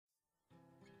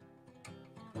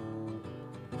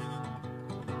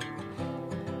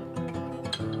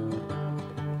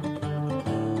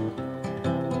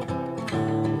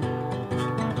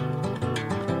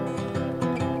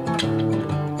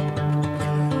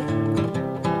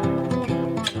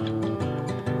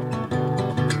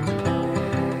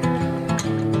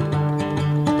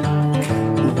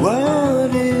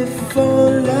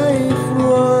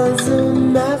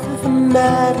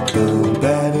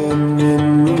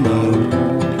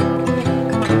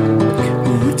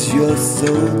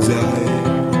so die.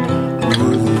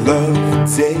 Would love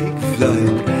take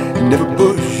flight? You never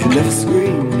push, you never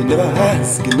scream, you never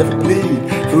ask, you never plead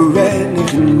for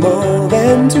anything more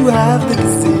than to have the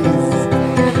disease.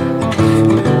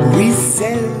 We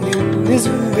sell you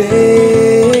misery.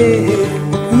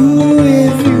 Ooh,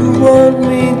 if you want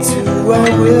me to, I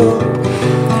will.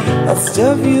 I'll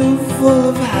stuff you full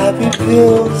of happy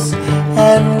pills,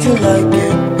 and you like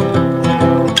it.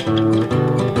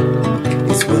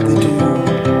 It's what they do.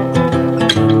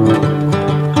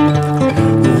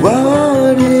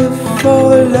 What if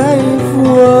our life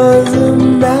was a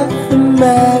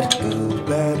mathematical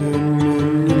pattern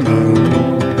in your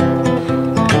mind?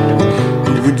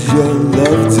 Would your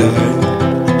love die?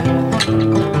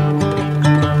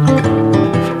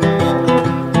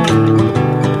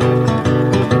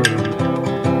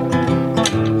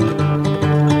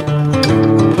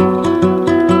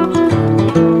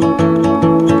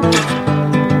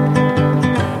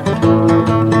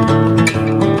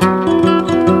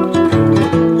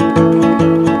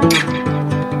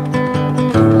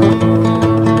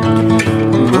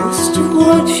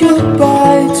 What you'll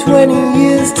buy 20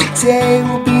 years today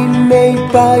will be made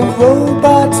by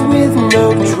robots with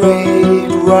no trade.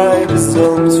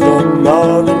 Ribosomes from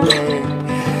RNA.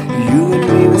 You and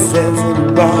me were cells in a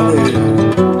body,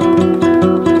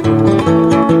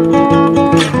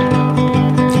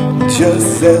 just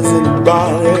cells in a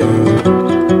body.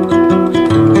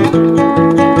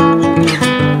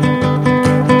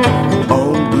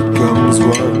 All becomes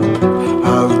one.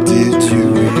 How did you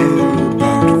hear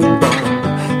about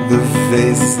the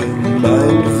face and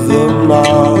mind of the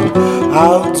mob?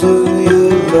 How do you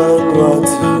learn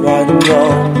what's right and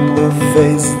wrong? The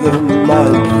face, the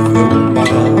mind of the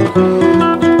mob.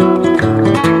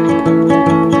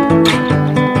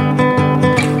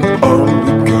 All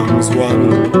becomes one.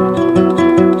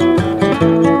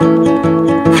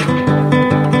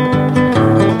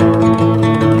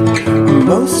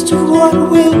 Most of what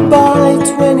we'll buy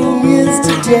 20 years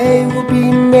today will be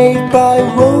made by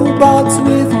robots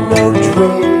with no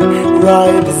trade.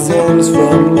 Ribosomes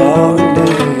from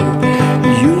RNA.